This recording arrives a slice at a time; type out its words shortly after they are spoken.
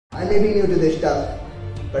I may be new to this stuff,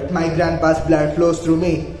 but my grandpa's blood flows through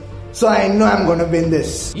me. So I know I'm gonna win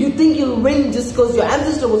this. You think you'll win just cause your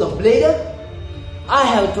ancestor was a blader? I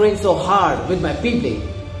have trained so hard with my Beyblade,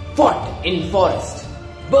 fought in forest,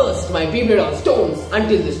 burst my Beyblade on stones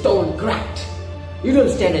until the stone cracked. You don't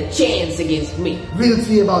stand a chance against me. We'll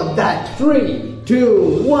see about that. 3,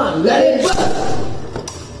 2, 1, let it burst!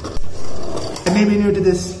 I may be new to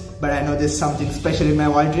this, but I know there's something special in my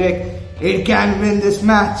Valtryek. It can win this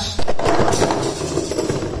match.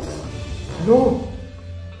 No,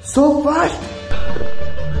 so fast.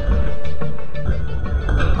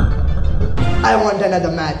 I want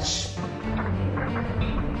another match.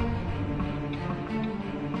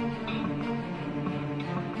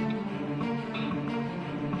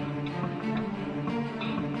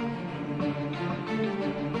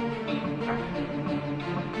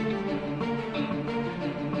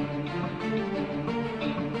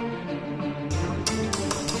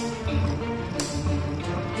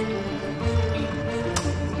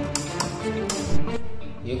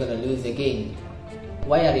 You're gonna lose again.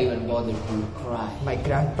 Why are you even bothered to cry? My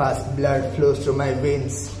grandpa's blood flows through my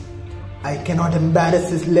veins. I cannot embarrass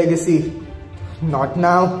his legacy. Not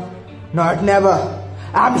now, not never.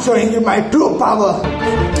 I'm showing you my true power.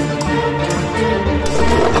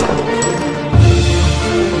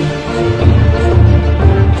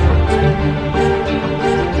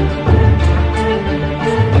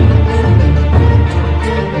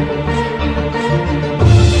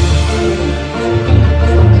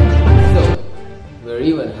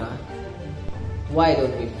 Even, huh? Why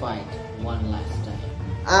don't we fight one last time?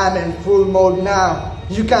 I'm in full mode now.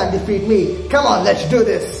 You can't defeat me. Come on, let's do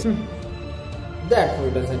this. That fool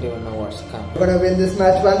doesn't even know what's coming. I'm gonna win this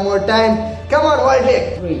match one more time. Come on,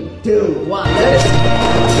 Valtryek. 3, 2, 1, let it.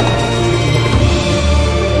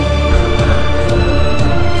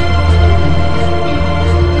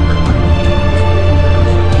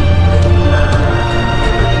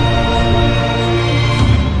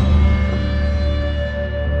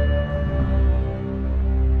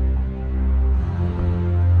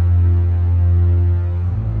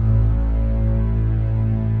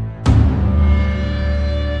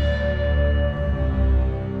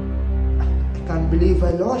 I can't believe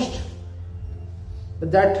I lost.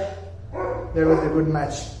 But that was a good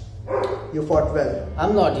match. You fought well.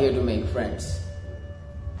 I'm not here to make friends.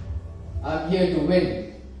 I'm here to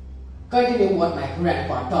win. Continue what my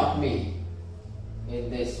grandpa taught me. In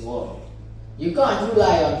this world, you can't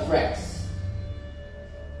rely on friends.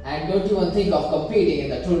 And don't even think of competing in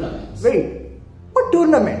the tournaments. Wait, what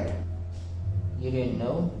tournament? You didn't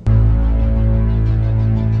know?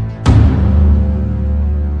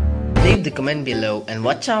 Leave the comment below and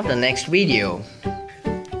watch out the next video.